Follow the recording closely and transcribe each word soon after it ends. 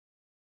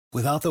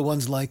Without the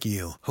ones like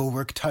you, who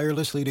work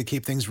tirelessly to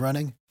keep things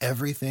running,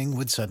 everything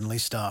would suddenly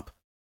stop.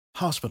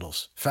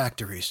 Hospitals,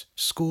 factories,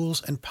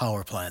 schools, and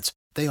power plants,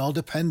 they all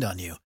depend on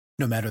you.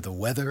 No matter the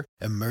weather,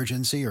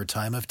 emergency, or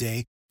time of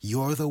day,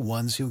 you're the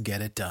ones who get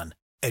it done.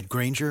 At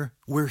Grainger,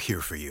 we're here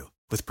for you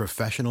with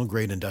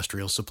professional-grade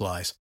industrial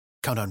supplies.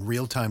 Count on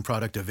real-time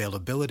product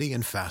availability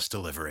and fast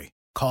delivery.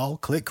 Call,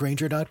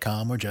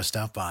 clickgrainger.com, or just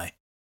stop by.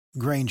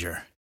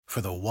 Grainger, for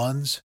the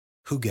ones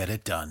who get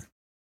it done.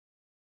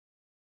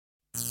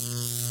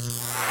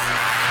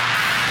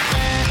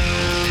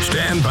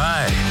 Stand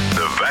by.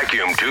 The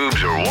vacuum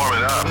tubes are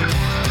warming up.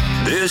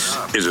 This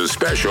is a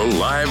special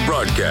live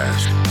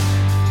broadcast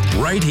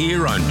right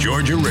here on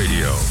Georgia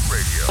Radio.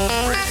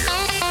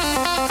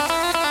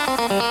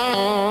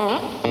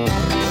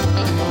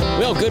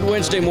 Well, good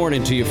Wednesday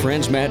morning to you,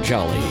 friends. Matt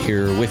Jolly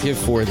here with you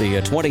for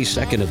the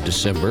 22nd of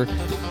December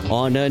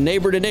on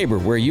Neighbor to Neighbor,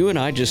 where you and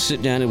I just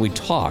sit down and we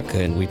talk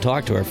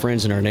to our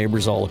friends and our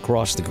neighbors all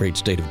across the great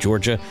state of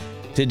Georgia.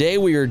 Today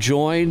we are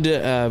joined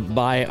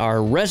by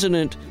our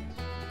resident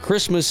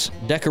Christmas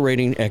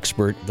decorating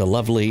expert, the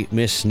lovely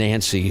Miss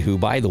Nancy, who,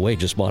 by the way,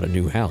 just bought a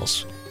new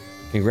house.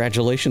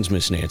 Congratulations,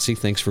 Miss Nancy.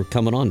 Thanks for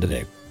coming on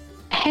today.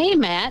 Hey,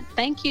 Matt.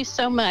 Thank you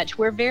so much.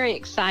 We're very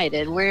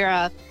excited.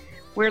 We're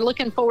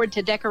looking forward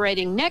to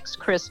decorating next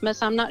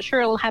Christmas. I'm not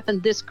sure it'll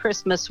happen this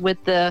Christmas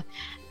with the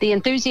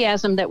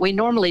enthusiasm that we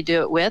normally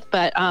do it with,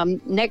 but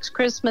next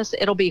Christmas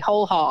it'll be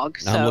whole hog.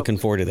 So. I'm looking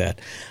forward to that.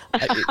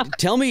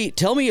 Tell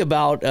me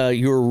about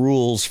your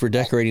rules for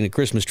decorating the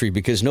Christmas tree,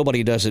 because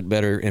nobody does it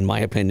better, in my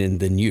opinion,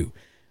 than you.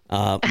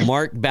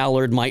 Mark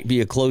Ballard might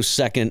be a close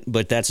second,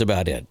 but that's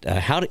about it.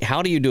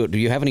 How do you do it? Do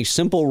you have any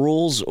simple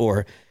rules,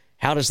 or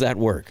how does that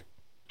work?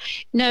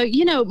 No,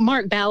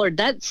 Mark Ballard,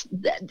 that's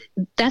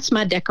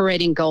my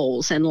decorating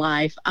goals in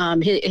life.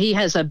 He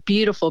has a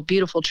beautiful,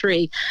 beautiful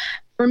tree.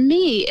 For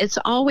me, it's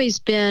always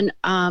been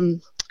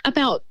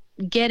about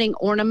getting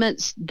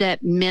ornaments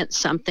that meant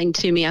something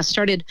to me. I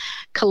started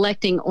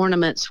collecting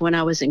ornaments when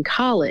I was in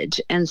college,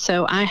 and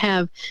so I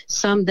have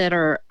some that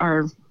are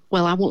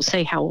well, I won't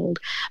say how old,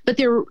 but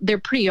they're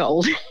pretty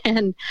old.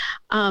 And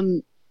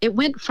it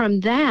went from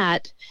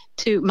that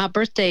to my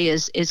birthday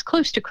is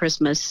close to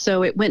Christmas.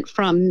 So it went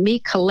from me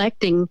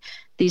collecting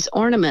these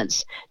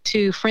ornaments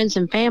to friends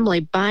and family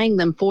buying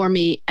them for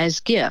me as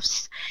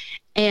gifts.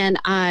 And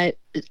I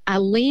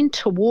lean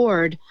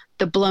toward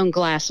the blown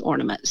glass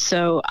ornaments.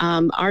 So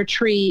our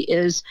tree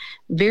is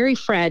very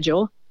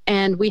fragile,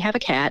 and we have a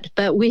cat,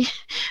 but we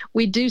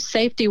do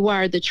safety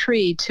wire the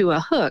tree to a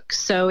hook.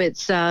 So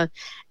it's at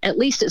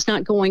least it's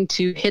not going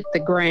to hit the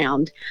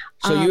ground.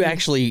 So you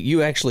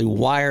actually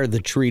wire the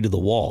tree to the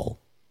wall.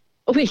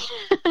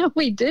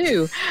 We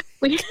do.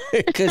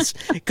 Because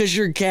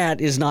your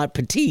cat is not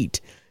petite,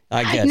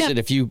 I guess. No, and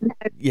if you,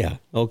 yeah,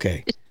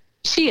 okay.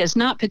 She is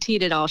not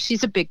petite at all.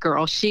 She's a big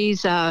girl.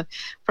 She's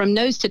from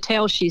nose to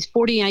tail. She's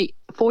 48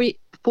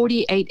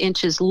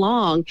 inches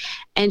long,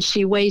 and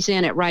she weighs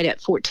in right at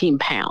 14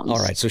 pounds. All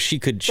right, so she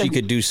could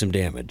do some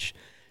damage.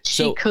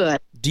 She could.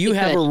 Do you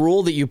have a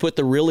rule that you put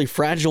the really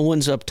fragile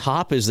ones up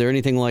top? Is there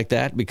anything like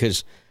that?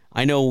 Because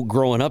I know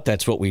growing up,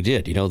 that's what we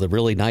did. The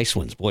really nice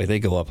ones, boy, they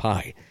go up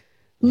high.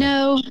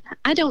 No,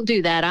 I don't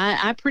do that.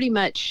 I pretty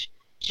much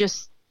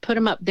just put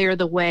them up there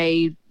the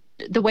way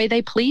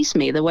they please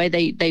me, the way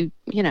they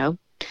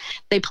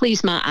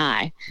please my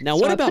eye. Now,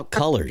 what about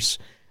colors?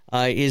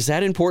 Is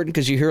that important?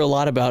 Because you hear a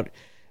lot about,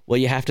 well,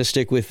 you have to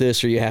stick with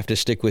this or you have to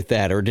stick with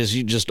that, or does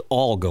you just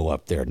all go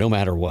up there no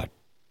matter what?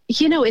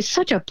 It's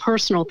such a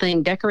personal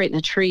thing, decorating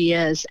a tree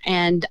is,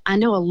 and I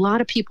know a lot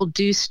of people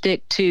do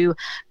stick to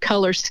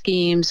color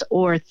schemes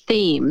or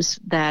themes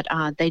that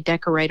they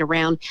decorate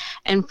around.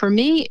 And for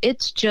me,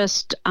 it's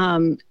just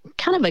kind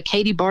of a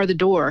Katie bar the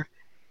door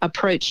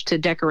approach to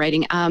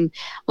decorating.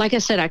 Like I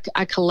said,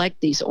 I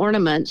collect these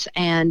ornaments,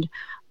 and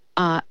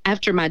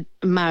after my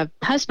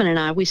husband and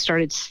I, we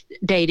started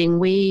dating,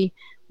 we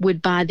would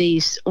buy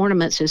these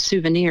ornaments as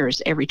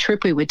souvenirs every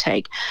trip we would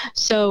take.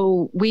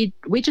 So we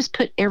just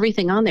put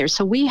everything on there.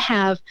 So we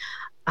have,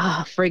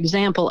 for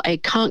example, a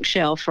conch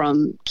shell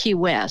from Key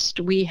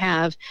West. We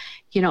have,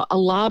 a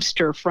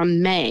lobster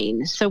from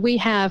Maine. So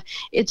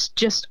it's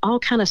just all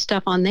kind of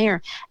stuff on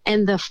there.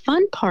 And the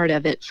fun part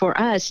of it for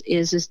us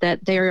is that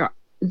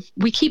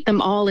we keep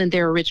them all in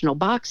their original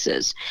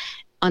boxes.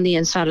 On the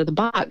inside of the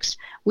box,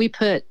 we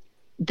put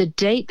the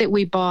date that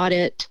we bought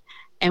it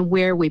and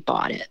where we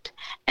bought it.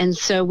 And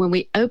so when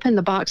we open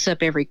the box up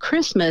every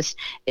Christmas,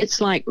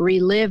 it's like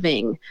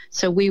reliving.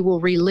 So we will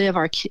relive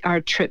our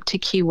trip to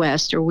Key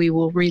West, or we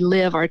will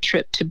relive our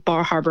trip to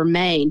Bar Harbor,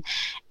 Maine.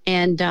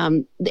 And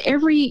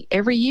every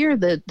year,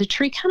 the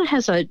tree kind of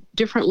has a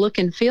different look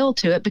and feel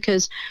to it,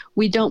 because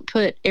we don't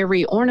put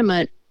every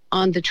ornament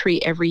on the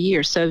tree every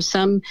year. So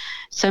some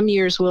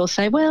years we'll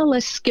say, well,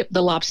 let's skip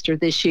the lobster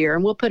this year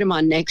and we'll put him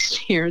on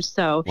next year.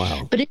 So,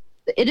 wow. But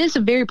it is a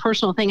very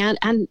personal thing.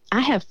 I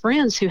have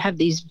friends who have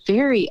these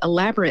very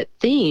elaborate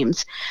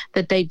themes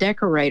that they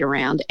decorate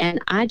around. And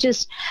I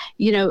just,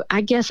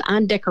 I guess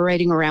I'm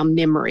decorating around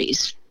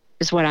memories.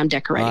 is what I'm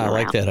decorating I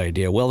like around. that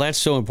idea. Well, that's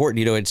so important.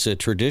 You know, it's a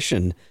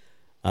tradition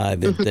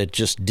that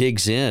just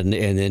digs in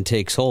and then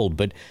takes hold.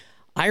 But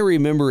I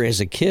remember as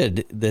a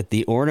kid that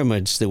the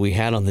ornaments that we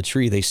had on the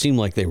tree, they seemed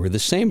like they were the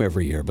same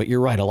every year. But you're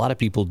right. A lot of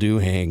people do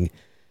hang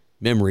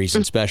memories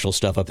and special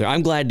stuff up there.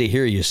 I'm glad to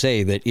hear you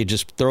say that you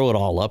just throw it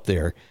all up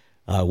there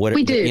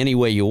We do. any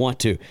way you want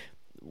to.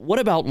 What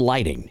about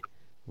lighting?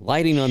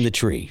 Lighting on the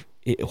tree?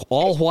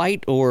 All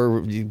white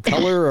or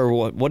color or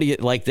what? What do you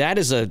like? That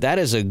is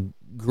a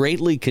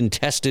greatly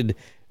contested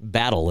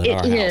battle in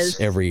our house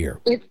every year.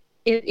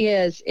 It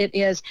is. It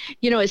is.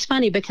 You know, it's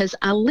funny because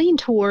I lean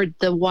toward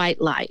the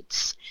white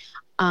lights.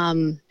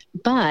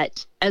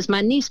 But as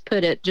my niece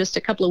put it just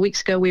a couple of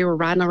weeks ago, we were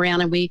riding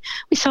around and we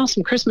saw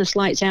some Christmas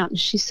lights out. And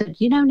she said,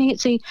 you know,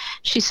 Nancy,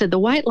 she said, the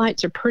white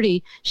lights are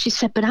pretty. She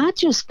said, but I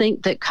just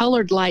think that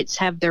colored lights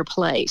have their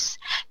place.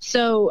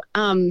 So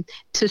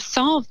to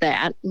solve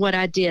that, what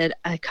I did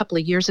a couple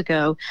of years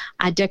ago,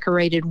 I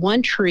decorated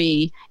one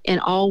tree in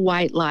all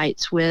white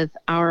lights with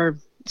our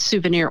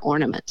souvenir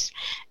ornaments.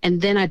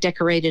 And then I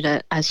decorated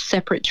a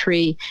separate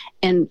tree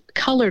in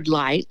colored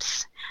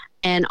lights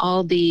and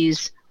all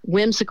these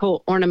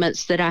whimsical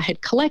ornaments that I had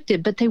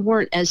collected, but they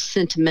weren't as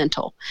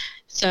sentimental.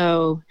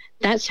 So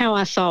that's how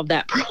I solved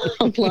that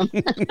problem.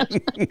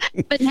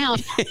 But now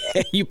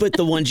you put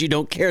the ones you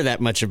don't care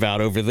that much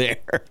about over there.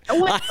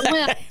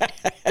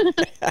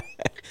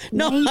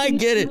 No, I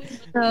get it.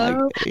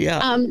 So,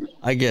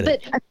 I get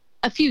it. But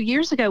a few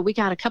years ago, we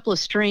got a couple of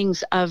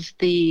strings of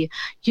the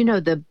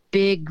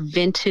big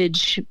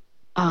vintage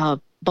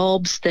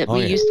bulbs that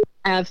we used to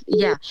have.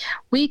 Yeah,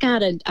 we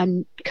got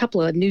a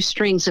couple of new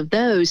strings of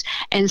those.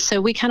 And so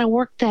we kind of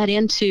worked that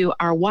into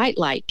our white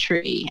light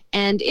tree.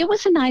 And it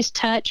was a nice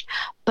touch,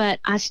 but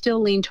I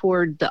still lean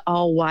toward the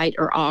all white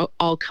or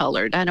all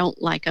colored. I don't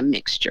like a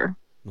mixture.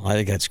 Well, I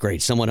think that's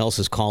great. Someone else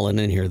is calling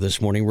in here this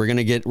morning. We're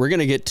gonna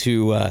get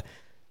to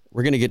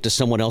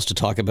someone else to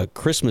talk about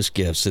Christmas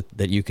gifts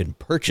that you can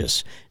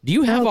purchase. Do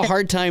you have a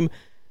hard time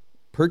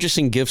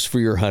purchasing gifts for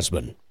your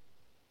husband?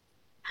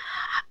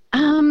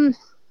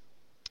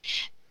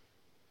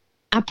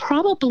 I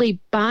probably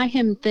buy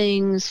him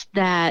things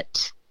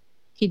that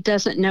he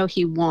doesn't know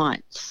he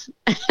wants.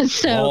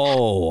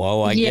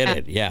 So, I get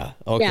it. Yeah.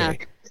 Okay. Yeah.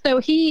 So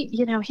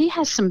he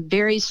has some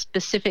very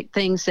specific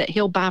things that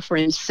he'll buy for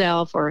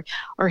himself or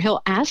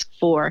he'll ask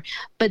for.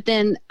 But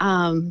then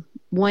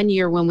one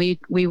year when we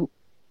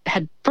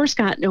had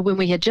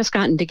just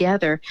gotten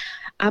together,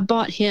 I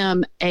bought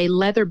him a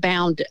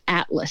leather-bound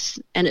atlas,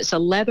 and it's a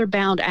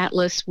leather-bound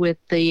atlas with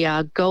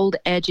the gold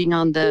edging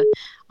on the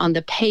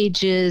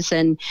pages,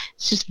 and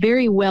it's just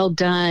very well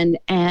done.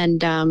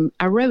 And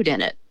I wrote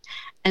in it.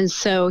 And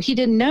so he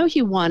didn't know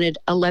he wanted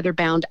a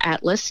leather-bound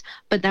atlas,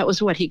 but that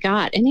was what he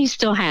got, and he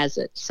still has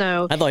it.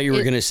 So I thought you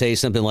were going to say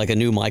something like a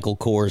new Michael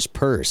Kors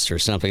purse or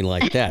something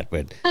like that,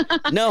 but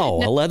no,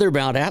 a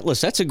leather-bound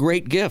atlas. That's a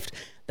great gift.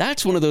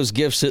 That's one of those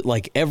gifts that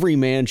like every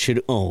man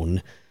should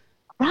own.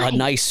 Right.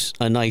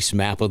 A nice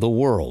map of the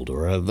world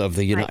or of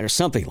the United or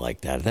something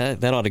like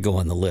that. That ought to go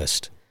on the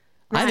list.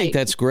 Right. I think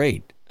that's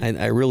great.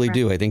 I really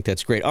do. I think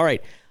that's great. All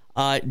right.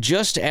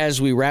 Just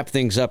as we wrap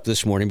things up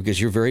this morning, because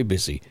you're very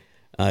busy,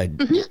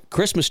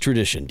 Christmas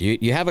tradition. Do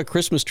you have a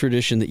Christmas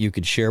tradition that you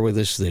could share with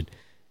us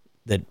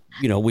that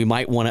we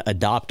might want to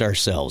adopt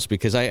ourselves?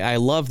 Because I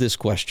love this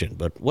question,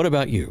 but what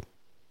about you?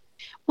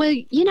 Well,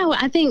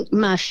 I think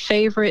my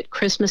favorite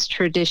Christmas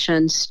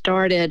tradition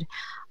started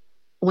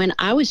when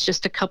I was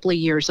just a couple of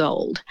years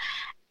old.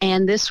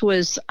 And this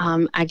was,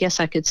 I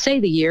guess I could say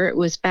the year, it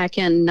was back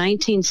in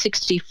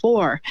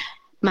 1964.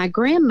 My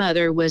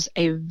grandmother was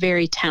a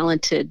very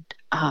talented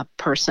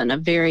person, a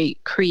very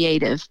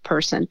creative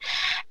person.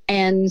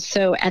 And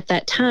so at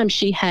that time,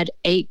 she had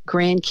 8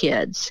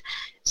 grandkids.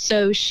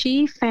 So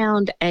she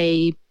found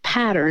a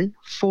pattern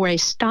for a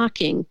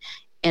stocking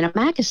in a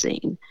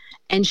magazine.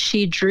 And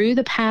she drew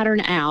the pattern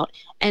out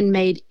and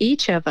made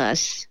each of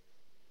us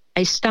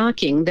a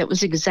stocking that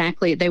was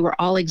they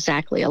were all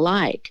exactly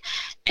alike.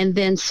 And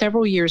then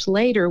several years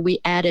later, we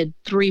added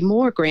 3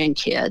 more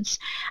grandkids.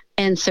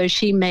 And so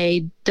she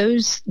made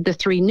the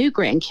 3 new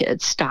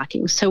grandkids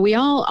stockings. So we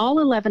all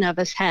 11 of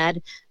us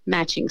had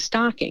matching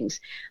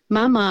stockings.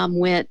 My mom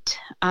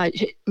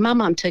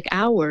took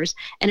ours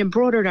and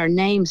embroidered our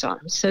names on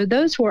them. So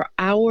those were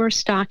our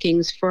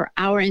stockings for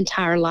our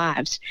entire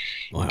lives.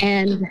 Wow.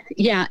 And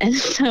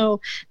so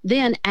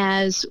then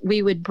as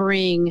we would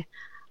bring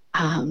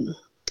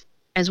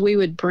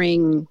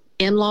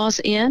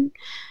in-laws in,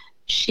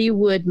 she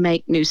would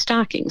make new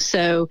stockings.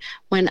 So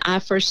when I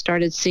first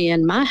started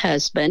seeing my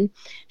husband,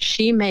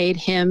 she made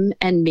him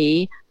and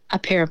me a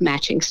pair of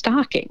matching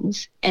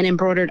stockings and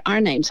embroidered our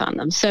names on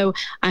them. So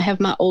I have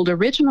my old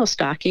original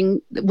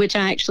stocking, which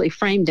I actually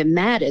framed and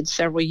matted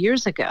several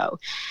years ago.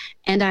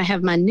 And I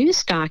have my new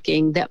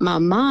stocking that my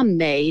mom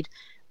made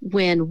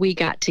when we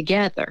got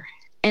together.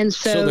 And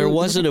so there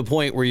wasn't a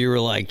point where you were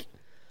like,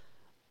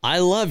 I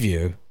love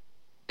you,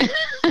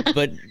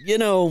 but,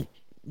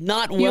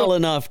 not well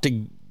enough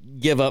to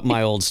give up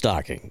my old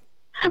stocking.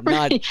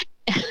 Right.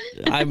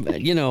 I'm,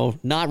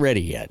 not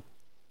ready yet.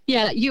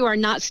 Yeah, you are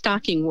not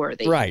stocking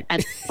worthy. Right. At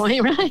this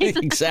point, right?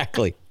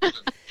 Exactly.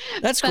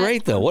 That's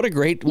great, though. What a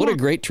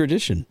great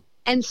tradition.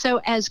 And so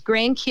as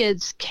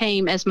grandkids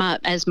came, as my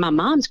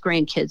mom's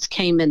grandkids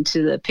came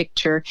into the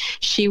picture,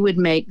 she would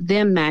make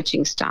them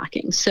matching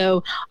stockings.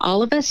 So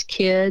all of us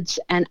kids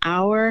and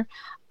our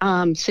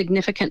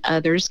significant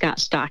others got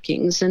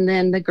stockings, and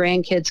then the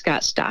grandkids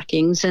got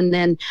stockings. And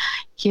then,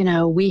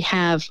 we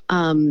have,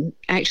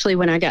 actually,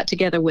 when I got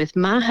together with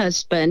my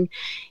husband,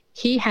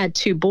 he had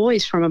 2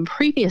 boys from a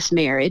previous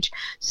marriage.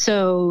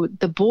 So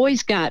the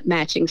boys got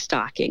matching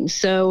stockings.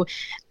 So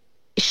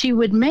she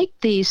would make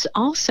these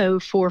also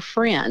for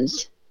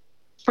friends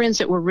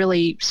that were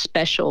really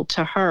special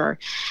to her.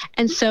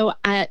 And so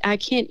I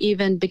can't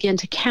even begin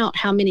to count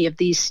how many of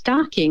these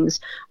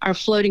stockings are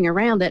floating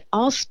around that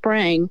all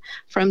sprang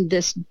from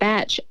this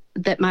batch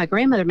that my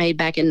grandmother made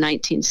back in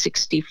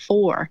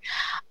 1964.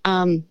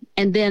 And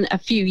then a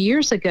few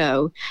years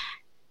ago,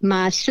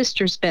 my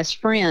sister's best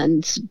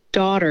friend's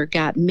daughter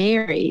got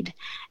married,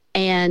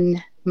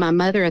 and my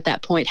mother at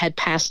that point had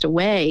passed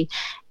away,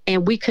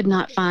 and we could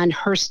not find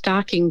her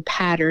stocking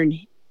pattern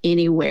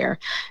anywhere.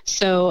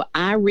 So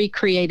I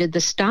recreated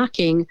the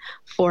stocking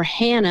for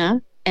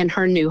Hannah and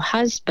her new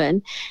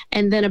husband.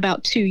 And then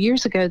about 2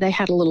 years ago, they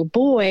had a little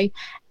boy,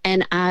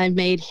 and I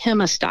made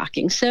him a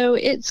stocking. So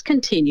it's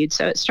continued.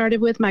 So it started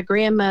with my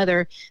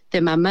grandmother,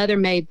 then my mother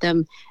made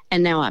them,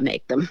 and now I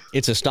make them.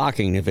 It's a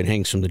stocking if it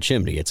hangs from the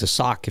chimney. It's a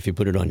sock if you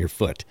put it on your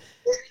foot,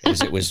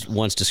 as it was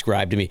once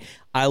described to me.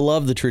 I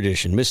love the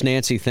tradition. Miss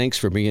Nancy, thanks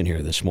for being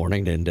here this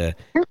morning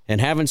and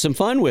having some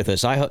fun with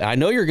us. I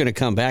know you're going to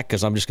come back,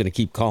 because I'm just going to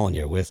keep calling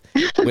you with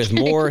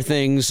more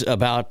things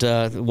about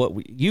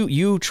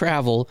you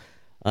travel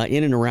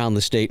in and around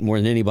the state more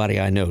than anybody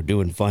I know,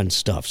 doing fun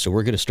stuff. So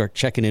we're going to start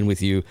checking in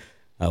with you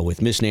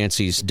with Miss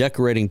Nancy's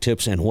decorating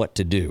tips and what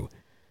to do.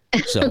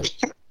 So.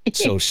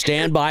 So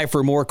stand by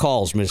for more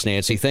calls, Miss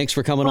Nancy. Thanks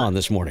for coming on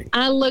this morning.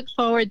 I look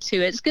forward to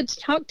it. It's good to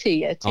talk to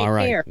you. Take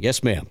care.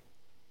 Yes, ma'am.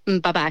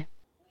 Bye-bye.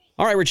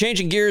 All right, we're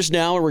changing gears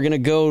now, and we're going to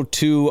go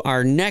to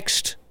our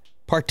next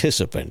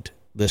participant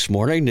this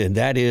morning, and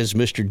that is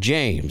Mr.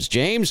 James.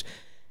 James,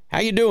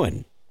 how you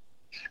doing?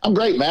 I'm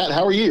great, Matt.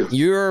 How are you?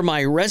 You're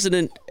my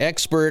resident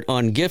expert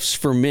on gifts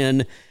for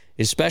men,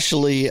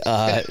 especially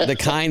the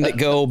kind that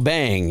go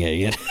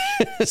bang.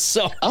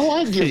 So I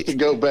like gifts that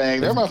go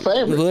bang. They're my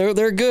favorite.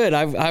 They're good.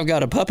 I've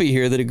got a puppy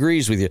here that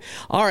agrees with you.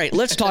 All right,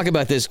 let's talk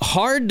about this.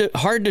 Hard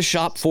to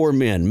shop for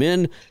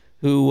men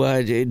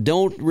who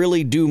don't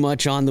really do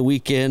much on the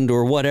weekend,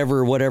 or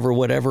whatever,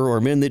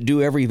 or men that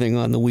do everything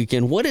on the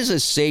weekend. What is a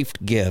safe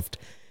gift,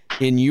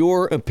 in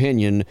your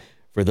opinion,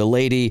 for the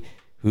lady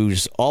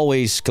who's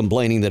always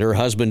complaining that her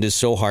husband is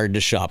so hard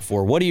to shop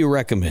for? What do you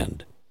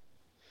recommend?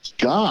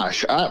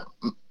 Gosh, I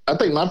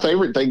think my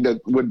favorite thing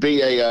that would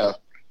be a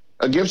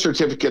gift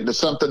certificate to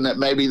something that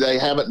maybe they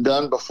haven't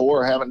done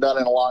before, or haven't done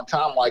in a long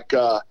time, like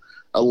a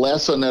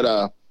lesson at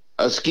a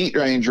skeet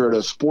range or at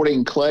a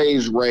sporting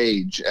clays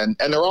range, and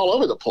they're all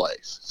over the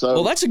place. So,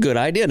 well, that's a good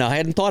idea. Now, I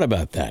hadn't thought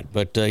about that,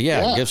 but a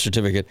gift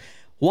certificate.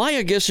 Why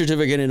a gift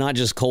certificate and not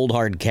just cold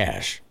hard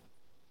cash?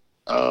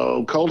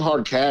 Oh, cold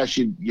hard cash,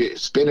 you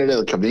spend it at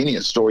a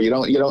convenience store. You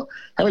don't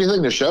have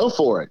anything to show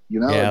for it.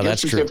 Yeah, a gift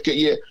certificate,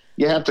 true.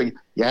 You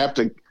have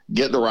to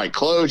get the right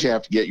clothes. You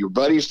have to get your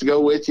buddies to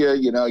go with you.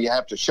 You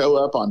have to show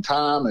up on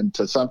time and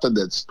to something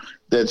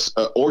that's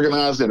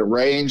organized and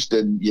arranged,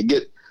 and you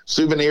get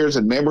souvenirs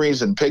and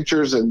memories and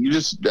pictures. And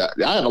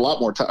I have a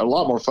lot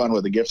more fun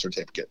with a gift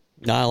certificate.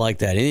 I like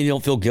that. And you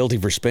don't feel guilty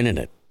for spending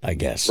it, I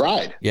guess.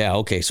 Right. Yeah.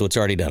 Okay. So it's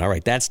already done. All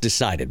right. That's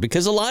decided,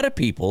 because a lot of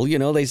people,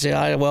 they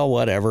say, well,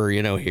 whatever,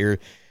 here's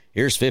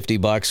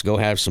 $50, go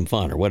have some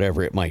fun, or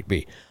whatever it might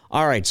be.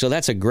 All right. So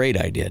that's a great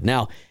idea.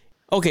 Now,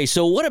 okay,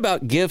 so what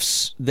about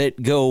gifts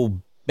that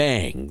go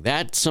bang?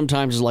 That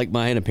sometimes is like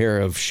buying a pair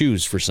of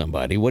shoes for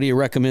somebody. What do you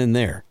recommend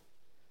there?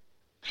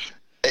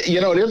 It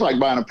is like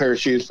buying a pair of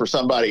shoes for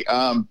somebody.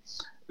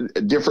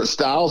 Different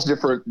styles,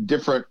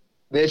 different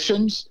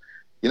missions.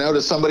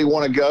 Does somebody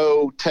want to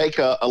go take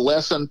a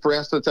lesson, for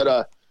instance, at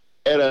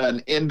an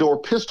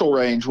indoor pistol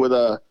range with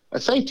a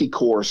safety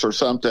course or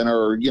something,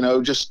 or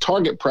just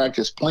target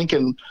practice,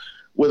 plinking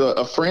with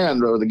a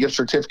friend, or the gift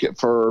certificate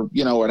for,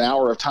 an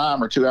hour of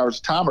time or 2 hours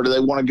of time? Or do they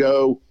want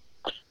to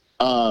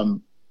go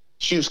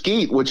shoot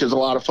skeet, which is a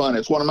lot of fun?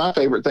 It's one of my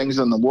favorite things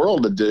in the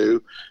world to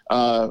do.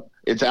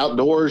 It's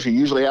outdoors. You're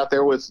usually out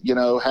there with,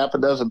 half a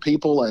dozen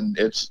people, and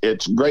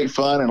it's great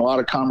fun and a lot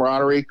of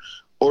camaraderie.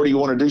 Or do you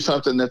want to do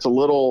something that's a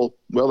little,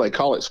 well, they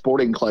call it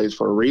sporting clays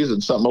for a reason,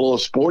 something a little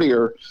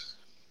sportier,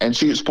 and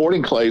shoot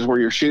sporting clays where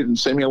you're shooting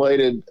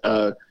simulated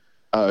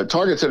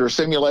targets that are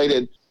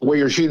simulated, where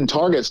you're shooting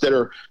targets that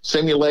are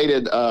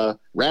simulated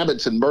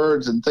rabbits and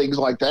birds and things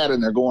like that,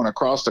 and they're going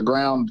across the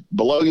ground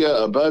below you,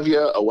 above you,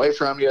 away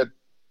from you,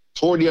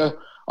 toward you,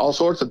 all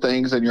sorts of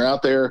things, and you're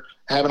out there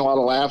having a lot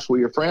of laughs with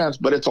your friends.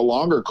 But it's a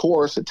longer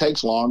course. It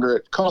takes longer.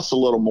 It costs a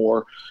little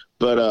more.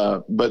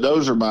 But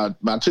those are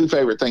my two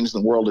favorite things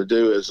in the world to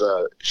do, is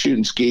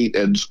shooting skeet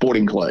and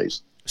sporting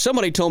clays.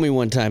 Somebody told me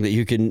one time that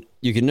you can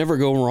never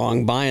go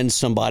wrong buying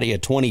somebody a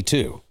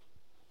 22.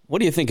 What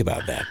do you think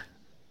about that?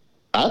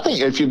 I think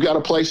if you've got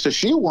a place to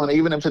shoot one,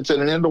 even if it's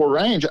in an indoor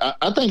range,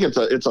 I think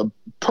it's a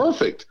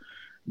perfect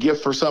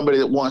gift for somebody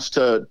that wants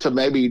to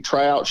maybe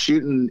try out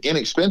shooting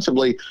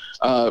inexpensively.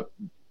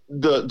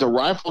 The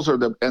rifles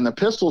and the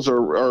pistols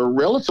are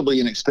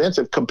relatively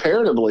inexpensive,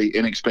 comparatively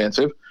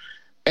inexpensive,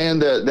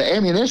 and the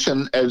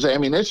ammunition, as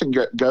ammunition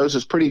goes,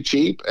 is pretty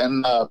cheap.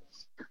 And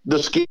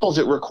the skills,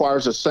 it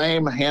requires the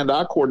same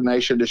hand-eye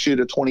coordination to shoot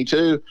a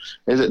 22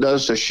 as it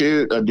does to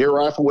shoot a deer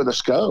rifle with a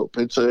scope.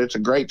 It's a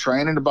great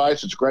training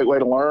device. It's a great way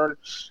to learn,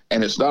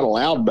 and it's not a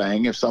loud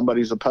bang if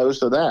somebody's opposed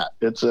to that.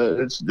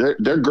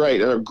 They're great.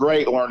 They're a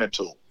great learning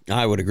tool.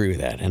 I would agree with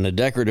that. And a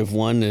decorative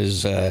one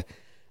is,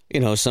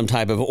 some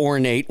type of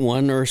ornate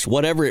one or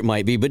whatever it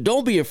might be. But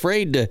don't be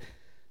afraid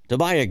to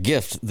buy a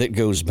gift that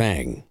goes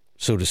bang,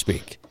 so to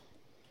speak.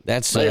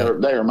 They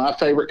are my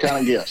favorite kind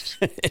of gifts.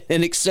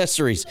 And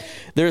accessories.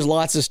 There's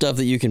lots of stuff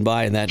that you can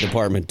buy in that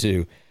department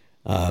too.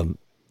 And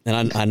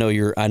I know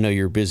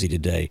you're busy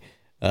today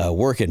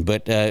working,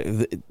 but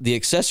the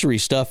accessory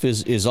stuff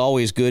is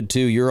always good too.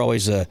 You're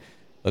always a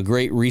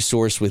great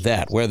resource with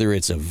that, whether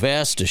it's a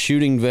vest, a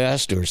shooting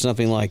vest, or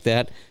something like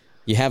that.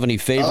 You have any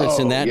favorites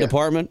in that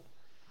department?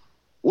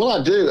 Well,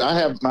 I do. I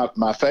have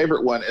my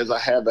favorite one is I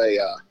have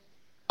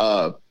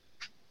a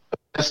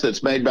vest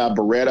that's made by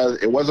Beretta.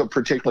 It wasn't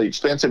particularly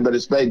expensive, but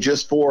it's made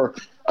just for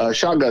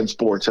shotgun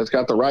sports. It's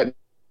got the right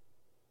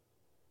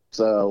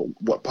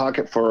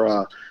pocket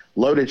for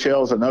loaded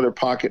shells, another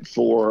pocket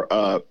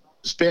for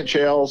spent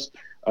shells,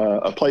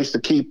 a place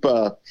to keep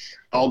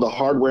all the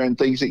hardware and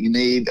things that you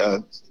need,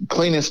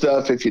 cleaning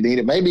stuff if you need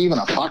it, maybe even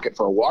a pocket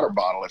for a water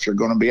bottle if you're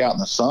going to be out in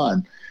the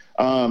sun.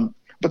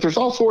 But there's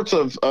all sorts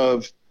of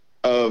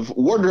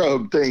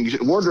wardrobe things,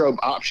 wardrobe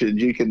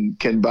options you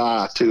can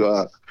buy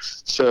to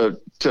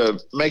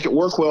make it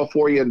work well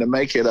for you and to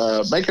make it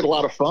a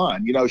lot of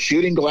fun.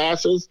 Shooting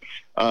glasses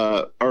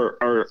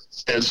are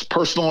as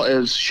personal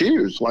as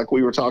shoes, like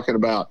we were talking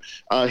about.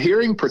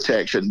 Hearing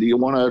protection. Do you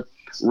want to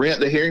rent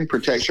the hearing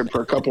protection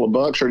for a couple of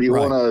bucks, or do you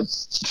want to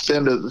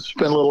spend a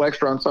little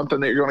extra on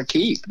something that you're going to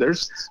keep?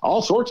 There's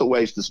all sorts of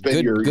ways to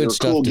spend your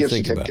cool gift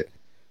certificate.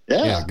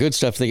 Yeah, good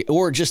stuff.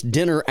 Or just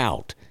dinner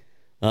out.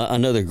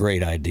 Another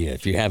great idea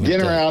if you haven't.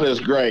 Dinner out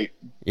is great.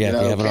 Yeah,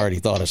 if you haven't already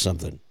thought of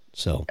something.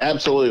 So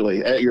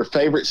absolutely, at your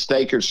favorite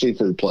steak or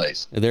seafood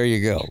place. There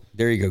you go.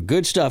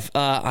 Good stuff.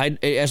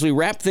 As we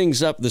wrap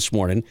things up this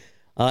morning,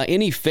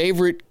 any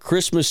favorite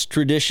Christmas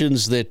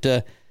traditions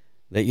that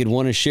you'd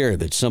want to share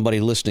that somebody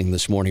listening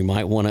this morning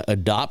might want to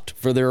adopt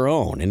for their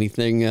own?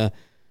 Anything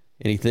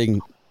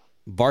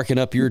barking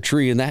up your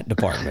tree in that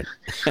department?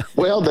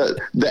 Well,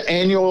 the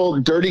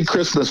annual dirty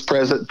Christmas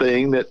present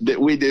thing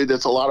that we do,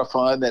 that's a lot of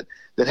fun, that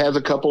has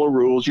a couple of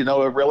rules.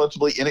 A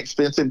relatively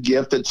inexpensive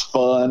gift that's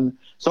fun.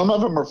 Some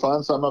of them are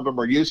fun, some of them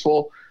are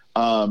useful.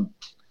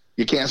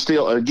 You can't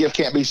steal, a gift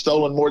can't be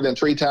stolen more than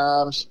 3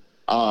 times.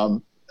 A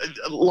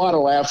lot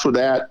of laughs with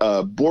that.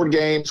 Board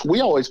games,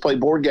 we always play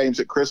board games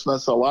at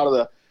Christmas. A lot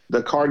of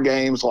the card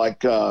games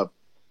like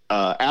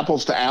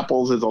Apples to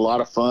Apples is a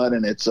lot of fun,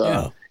 and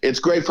it's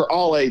great for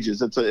all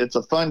ages. It's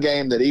a fun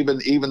game that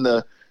even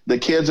the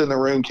kids in the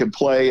room can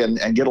play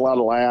and get a lot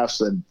of laughs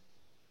and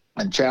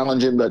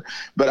challenging.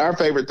 But our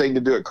favorite thing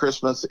to do at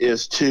Christmas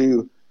is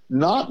to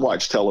not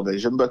watch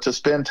television, but to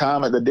spend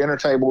time at the dinner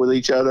table with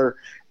each other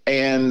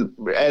and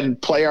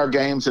play our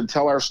games and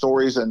tell our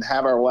stories and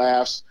have our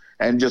laughs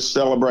and just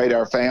celebrate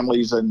our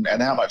families and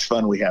how much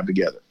fun we have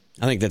together.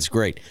 I think that's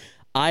great.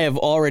 I have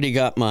already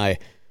got my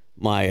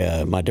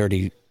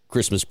dirty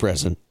Christmas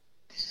present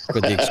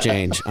for the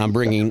exchange. I'm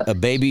bringing a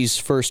baby's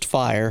first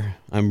fire.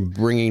 I'm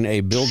bringing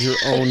a build your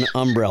own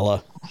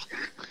umbrella.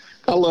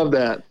 I love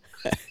that.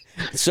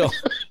 So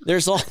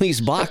there's all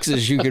these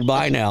boxes you can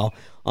buy now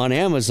on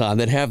Amazon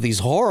that have these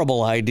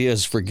horrible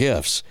ideas for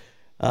gifts.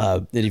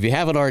 And if you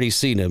haven't already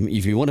seen them,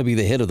 if you want to be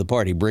the hit of the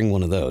party, bring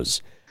one of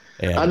those.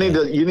 And,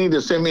 you need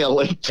to send me a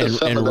link to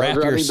some of those. Wrap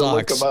your I need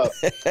socks. to look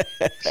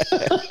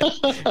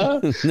them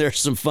up. There's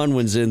some fun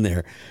ones in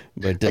there.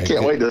 But I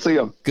can't wait to see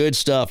them. Good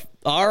stuff.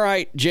 All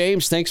right,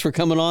 James, thanks for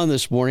coming on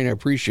this morning. I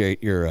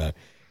appreciate your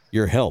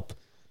help.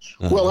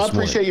 Well, I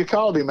appreciate you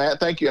calling me, Matt.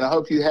 Thank you, and I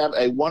hope you have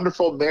a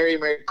wonderful, Merry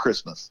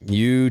Christmas.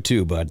 You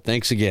too, bud.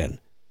 Thanks again.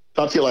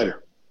 Talk to you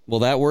later. Will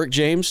that work,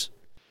 James?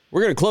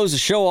 We're going to close the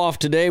show off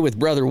today with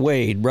Brother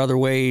Wade. Brother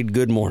Wade,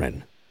 good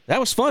morning. That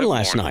was fun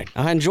last night.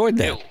 I enjoyed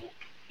that.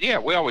 Yeah,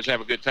 we always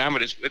have a good time,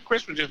 but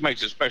Christmas just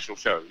makes a special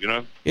show,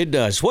 It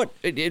does.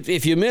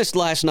 If you missed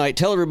last night,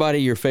 tell everybody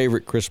your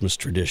favorite Christmas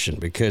tradition,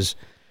 because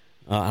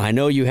I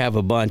know you have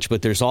a bunch,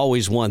 but there's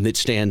always one that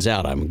stands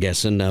out, I'm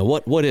guessing.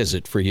 What is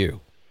it for you?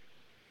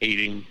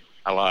 Eating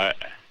a lot.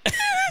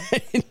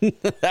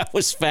 That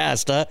was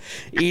fast, huh?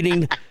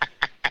 Eating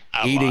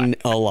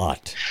a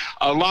lot.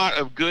 A lot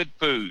of good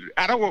food.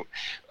 I don't want,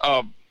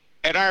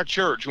 at our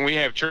church, when we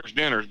have church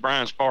dinners,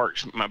 Brian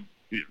Sparks, my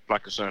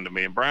like a son to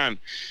me. And Brian,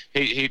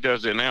 he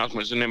does the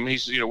announcements, and then he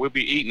says, we'll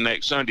be eating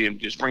next Sunday and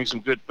just bring some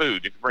good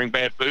food. If you bring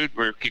bad food,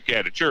 we'll kick you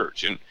out of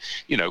church. And,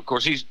 of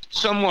course, he's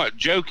somewhat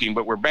joking,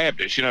 but we're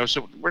Baptist,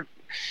 so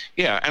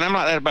and I'm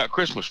not that about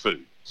Christmas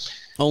food.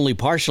 Only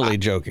partially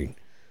joking.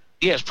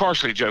 Yes,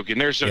 partially joking.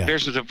 There's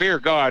a fear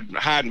of God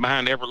hiding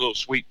behind every little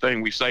sweet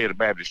thing we say at a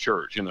Baptist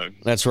church,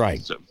 That's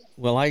right. So,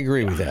 well, I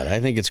agree with that.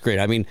 I think it's great.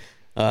 I mean,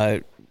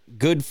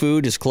 good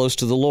food is close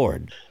to the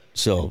Lord.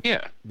 So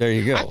there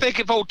you go. I think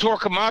if old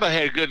Torquemada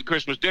had a good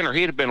Christmas dinner,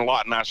 he'd have been a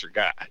lot nicer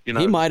guy.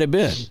 He might have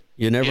been.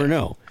 You never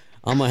know.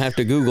 I'm going to have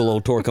to Google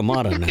old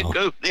Torquemada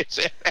now.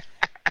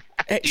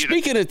 Hey,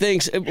 speaking of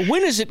things,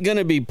 when is it going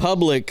to be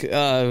public?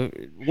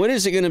 When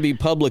is it going to be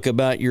public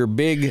about your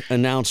big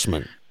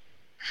announcement?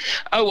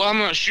 Oh, I'm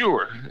not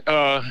sure.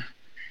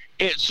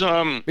 It's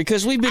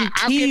because we've been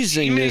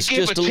teasing this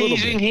just a little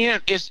bit.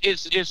 Hint.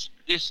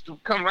 It's to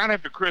come right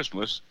after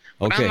Christmas.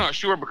 But okay. I'm not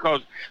sure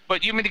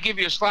but you mean to give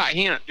you a slight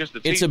hint, just a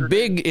teaser?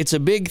 It's a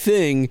big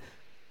thing.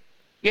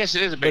 Yes,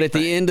 it is a big thing. But at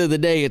the end of the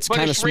day, it's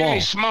kind of small. Really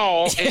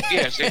small.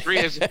 Yes, it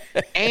really is.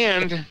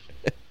 And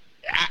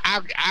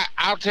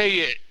I'll tell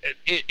you,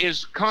 it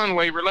is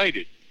Conway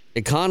related.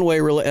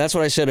 That's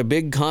what I said. A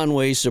big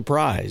Conway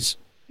surprise.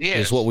 Yes.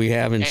 Is what we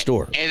have in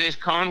store. And it's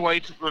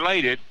Conway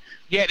related,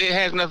 yet it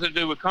has nothing to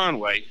do with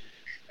Conway.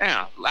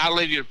 Now, I'll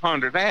leave you to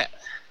ponder that.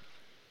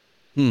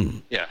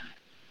 Yeah.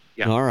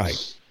 All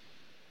right.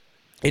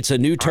 It's a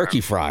new turkey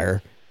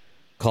fryer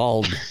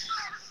called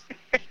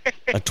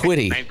a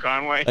Twitty. Named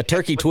Conway? A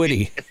turkey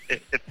Twitty.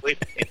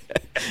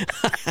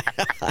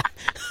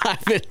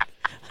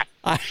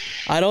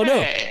 I don't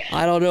know.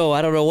 I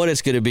don't know what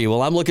it's going to be.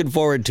 Well, I'm looking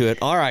forward to it.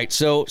 All right.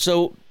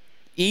 So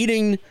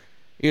eating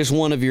is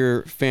one of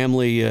your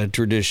family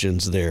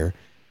traditions there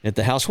at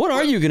the house. What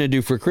are you going to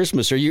do for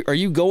Christmas? Are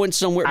you going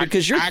somewhere?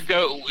 Because Judy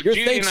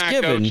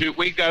Thanksgiving. And I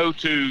we go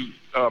to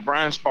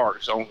Brian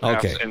Sparks' own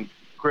house, and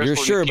Crystal.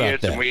 You're sure and the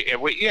kids, about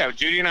that? And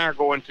Judy and I are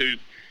going to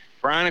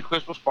Brian and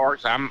Crystal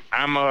Sparks. I'm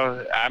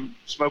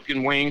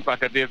smoking wings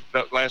like I did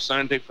last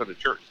Sunday for the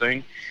church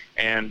thing,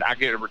 and I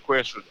get a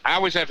request. I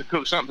always have to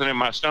cook something in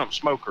my stump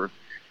smoker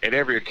at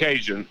every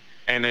occasion,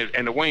 and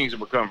the wings have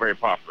become very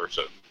popular.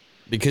 So.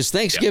 Because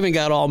Thanksgiving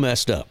got all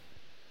messed up.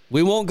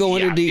 We won't go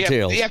into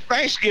details. Yeah,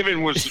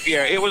 Thanksgiving was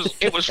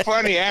it was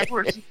funny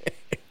afterwards.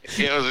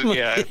 It was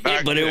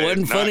but it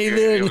wasn't funny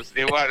then.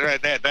 It wasn't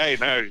right that day.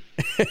 No,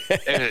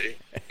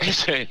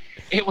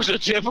 it was a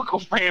typical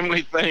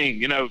family thing,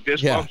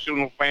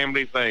 dysfunctional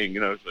family thing,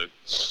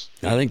 So.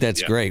 I think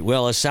that's great.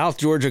 Well, a South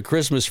Georgia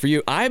Christmas for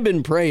you. I've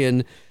been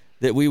praying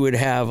that we would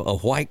have a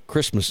white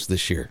Christmas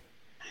this year.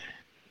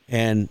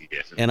 And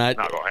I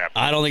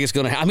don't think it's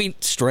going to happen. I mean,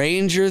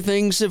 stranger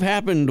things have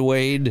happened,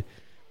 Wade.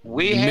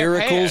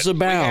 Miracles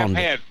abound.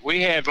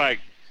 We had like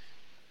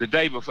the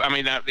day before. I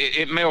mean,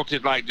 it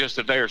melted like just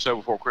a day or so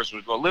before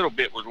Christmas. A little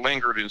bit was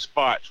lingered in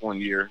spots one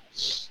year.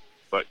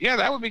 But yeah,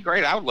 that would be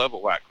great. I would love a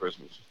white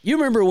Christmas. You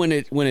remember when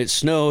it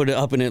snowed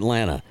up in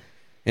Atlanta,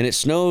 and it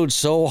snowed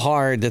so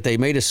hard that they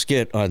made a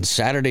skit on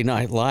Saturday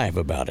Night Live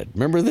about it.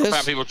 Remember this?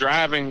 About people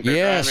driving.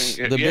 Yes,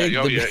 the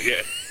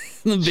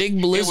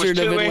big blizzard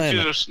of Atlanta. 2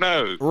 inches of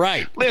snow.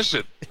 Right.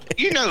 Listen,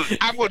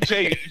 I will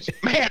tell you,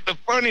 Matt, the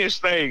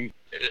funniest thing,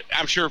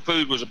 I'm sure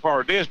food was a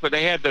part of this, but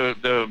they had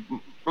the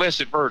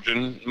Blessed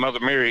Virgin, Mother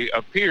Mary,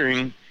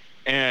 appearing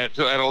at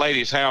a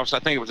lady's house. I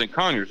think it was in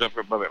Conyers up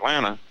above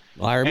Atlanta.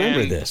 Well, I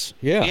remember this.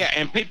 Yeah. Yeah,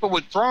 and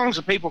throngs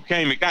of people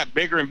came. It got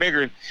bigger and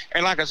bigger.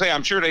 And like I say,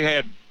 I'm sure they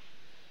had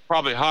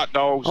probably hot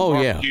dogs,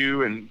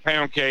 barbecue, and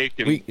pound cake,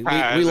 and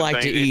pies. We like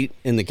to eat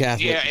in the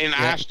Catholic. Yeah, and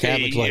iced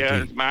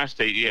tea. My iced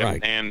tea. Yeah,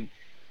 right.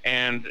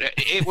 And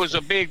it was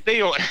a big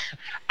deal.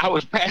 I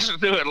was passing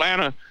through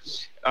Atlanta,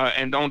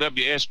 and on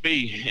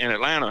WSB in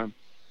Atlanta,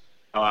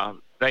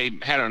 they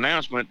had an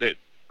announcement that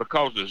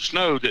because of the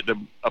snow, that the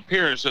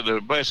appearance of the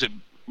Blessed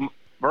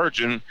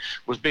Virgin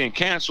was being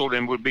canceled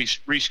and would be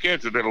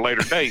rescheduled at a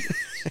later date.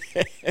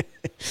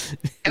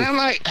 And I'm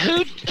like,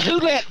 who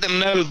let them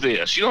know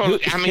this?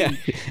 I mean,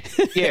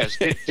 yes.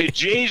 Did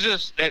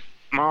Jesus, that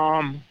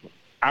Mom,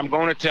 I'm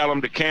going to tell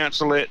them to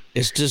cancel it.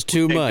 It's just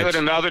too much.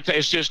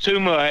 It's just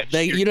too much.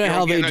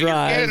 How they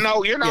drive.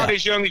 You're not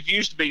as young as you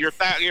used to be. You're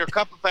a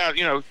couple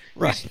thousand,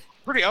 Right.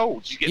 Pretty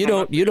old. You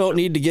don't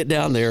need to get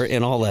down there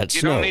in all that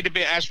snow. You don't need to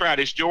be. That's right.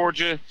 It's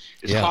Georgia.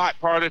 It's hot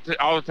part of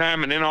all the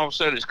time, and then all of a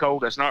sudden it's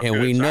cold. That's not. And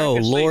good. we know,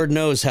 Lord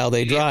knows how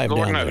they drive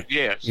down there.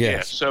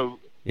 Yes. So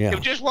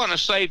it just wasn't a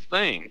safe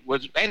thing.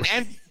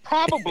 And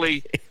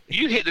probably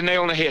you hit the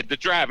nail on the head. The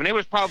driving. It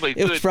was probably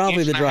the driving.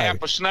 Inch and a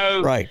half of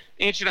snow. Right.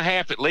 Inch and a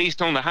half at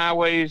least on the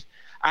highways.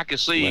 I could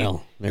see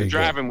the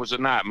driving was a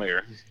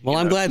nightmare. Well,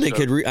 I'm glad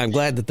I'm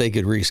glad that they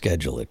could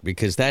reschedule it,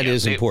 because that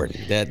is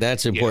important.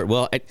 That's important. Yeah.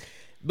 Well.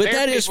 But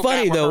that is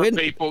funny, though.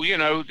 People,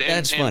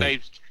 that's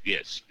funny.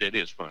 Yes, it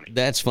is funny.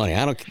 That's funny.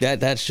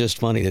 That's just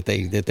funny that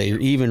they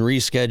even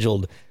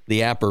rescheduled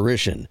the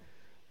apparition.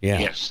 Yeah.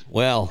 Yes.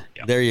 Well,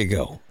 there you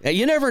go.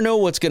 You never know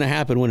what's going to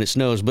happen when it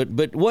snows. But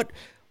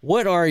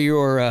what are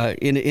your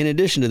in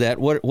addition to that?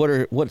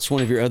 What's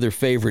one of your other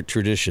favorite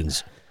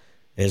traditions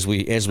as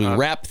we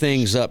wrap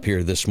things up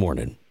here this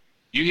morning.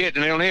 You hit the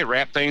nail on the head,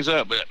 wrap things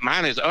up. But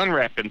mine is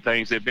unwrapping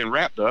things that have been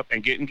wrapped up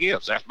and getting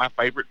gifts. That's my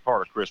favorite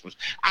part of Christmas.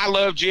 I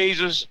love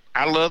Jesus.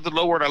 I love the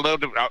Lord.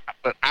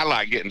 But I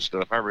like getting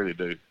stuff. I really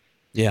do.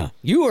 Yeah,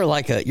 you're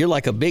like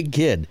a big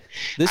kid.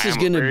 This is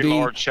going to be a very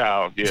large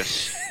child.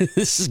 Yes.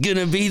 This is going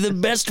to be the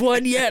best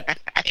one yet.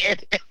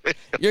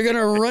 You're going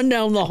to run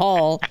down the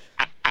hall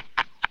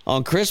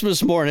on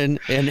Christmas morning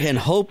and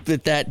hope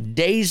that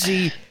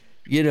Daisy,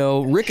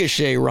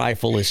 ricochet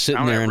rifle is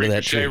sitting there under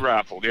that tree. Ricochet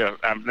rifle, yeah.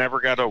 I've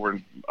never got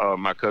over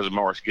my cousin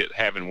Morris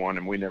having one,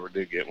 and we never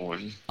did get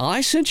one.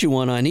 I sent you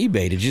one on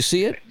eBay. Did you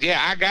see it?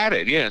 Yeah, I got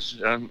it. Yes.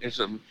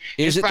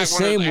 Is it the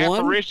same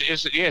one?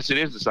 Yes, it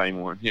is the same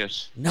one.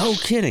 Yes. No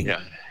kidding.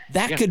 Yeah.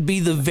 That could be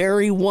the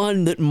very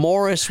one that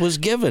Morris was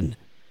given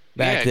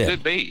back then. Yeah, it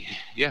could be.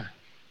 Yeah.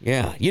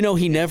 Yeah.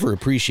 He never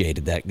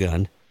appreciated that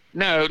gun.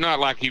 No, not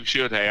like he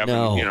should have.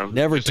 No,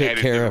 never took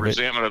care of it.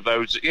 Resentment of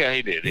those. Yeah,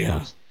 he did.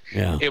 Yeah.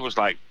 It was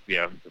like,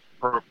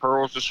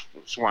 pearls to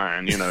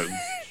swine,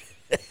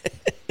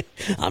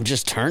 I'm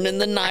just turning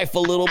the knife a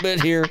little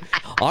bit here.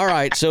 All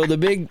right, so the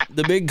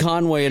big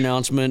Conway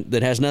announcement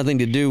that has nothing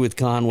to do with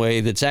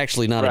Conway, that's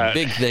actually not a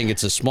big thing,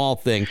 it's a small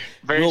thing.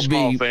 Very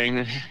small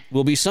thing.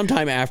 Will be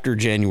sometime after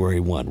January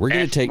 1. We're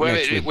going to take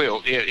next week. It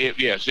will.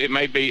 Yes, it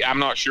may be. I'm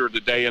not sure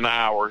the day and the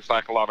hour. It's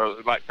like a lot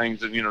of things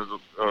that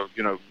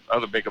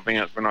other big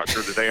events. We're not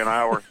sure the day and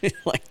hour.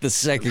 Like the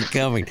second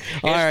coming.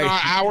 It's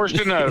not ours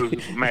to know,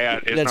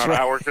 Matt. It's not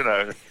ours to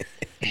know.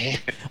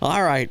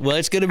 All right. Well,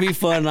 it's going to be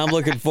fun. I'm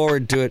looking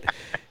forward to it.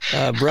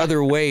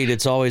 Brother Wade,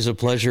 it's always a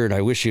pleasure, and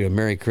I wish you a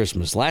Merry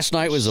Christmas. Last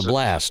night was a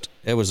blast.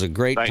 It was a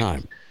great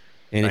time.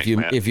 And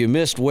if you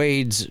missed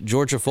Wade's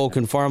Georgia Folk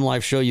and Farm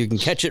Life show, you can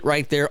catch it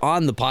right there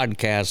on the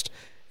podcast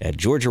at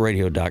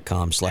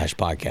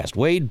georgiaradio.com/podcast.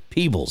 Wade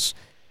Peebles,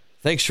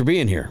 thanks for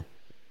being here.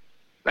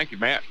 Thank you,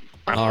 Matt.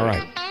 All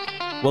right.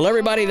 Well,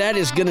 everybody, that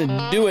is going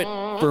to do it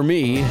for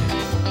me.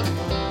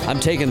 I'm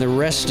taking the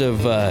rest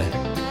of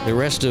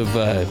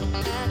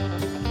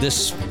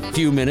this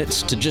few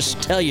minutes to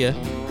just tell you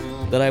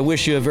that I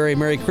wish you a very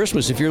Merry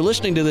Christmas. If you're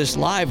listening to this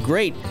live,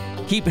 great.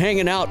 Keep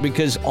hanging out,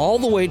 because all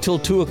the way till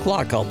 2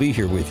 o'clock I'll be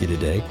here with you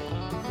today,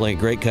 playing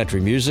great country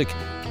music,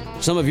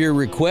 some of your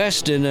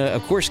requests, and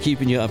of course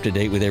keeping you up to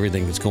date with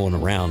everything that's going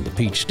around the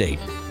Peach State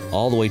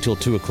all the way till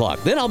 2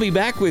 o'clock. Then I'll be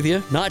back with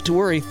you, not to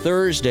worry,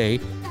 Thursday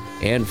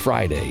and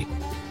Friday,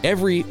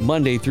 every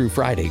Monday through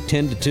Friday,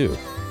 10 to 2,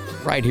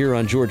 right here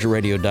on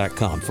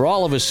GeorgiaRadio.com. For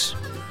all of us,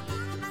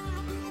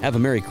 have a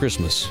Merry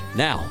Christmas.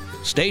 Now,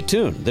 stay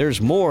tuned.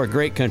 There's more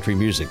great country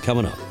music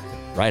coming up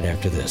right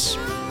after this.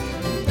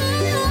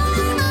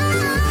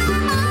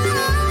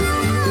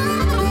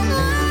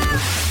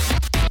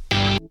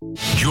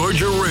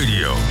 Georgia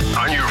Radio,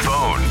 on your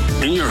phone,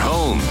 in your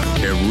home,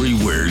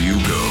 everywhere you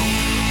go.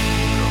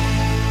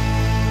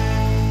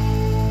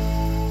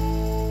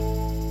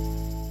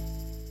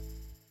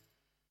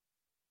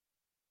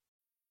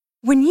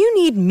 When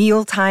you need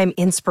mealtime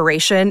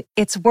inspiration,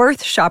 it's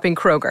worth shopping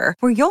Kroger,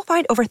 where you'll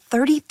find over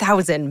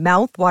 30,000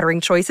 mouth-watering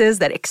choices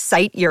that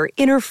excite your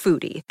inner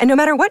foodie. And no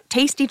matter what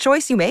tasty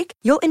choice you make,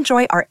 you'll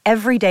enjoy our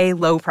everyday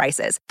low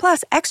prices,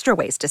 plus extra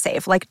ways to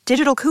save, like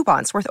digital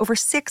coupons worth over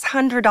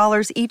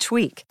 $600 each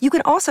week. You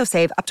can also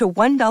save up to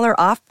 $1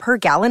 off per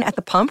gallon at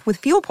the pump with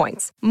fuel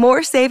points.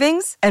 More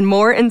savings and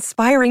more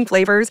inspiring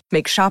flavors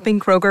make shopping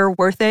Kroger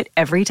worth it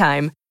every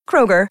time.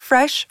 Kroger,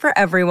 fresh for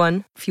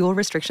everyone. Fuel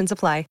restrictions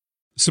apply.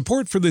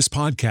 Support for this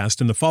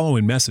podcast and the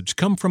following message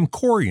come from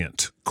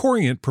Corient.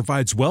 Corient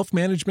provides wealth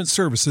management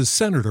services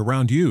centered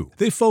around you.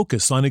 They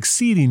focus on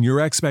exceeding your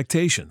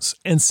expectations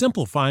and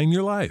simplifying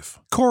your life.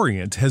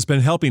 Corient has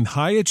been helping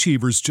high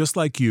achievers just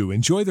like you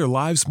enjoy their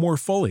lives more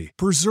fully,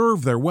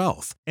 preserve their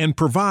wealth, and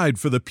provide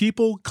for the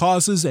people,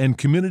 causes, and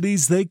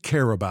communities they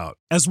care about.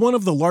 As one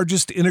of the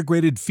largest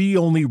integrated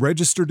fee-only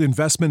registered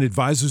investment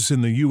advisors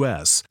in the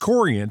U.S.,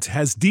 Corient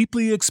has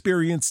deeply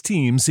experienced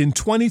teams in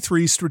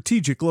 23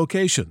 strategic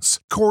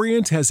locations.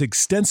 Corient has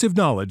extensive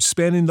knowledge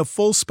spanning the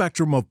full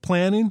spectrum of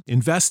planning,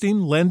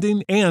 investing,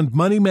 lending, and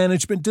money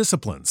management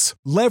disciplines.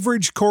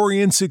 Leverage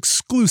Corient's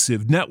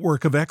exclusive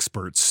network of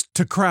experts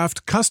to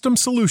craft custom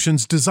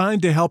solutions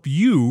designed to help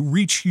you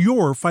reach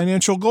your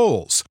financial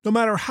goals, no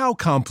matter how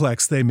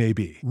complex they may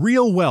be.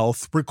 Real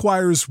wealth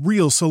requires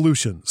real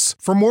solutions.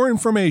 For more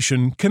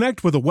information,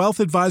 connect with a wealth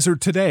advisor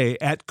today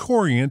at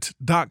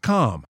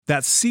Corient.com.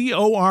 That's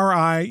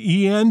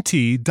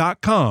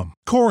Corient.com.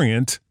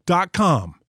 Corient.com.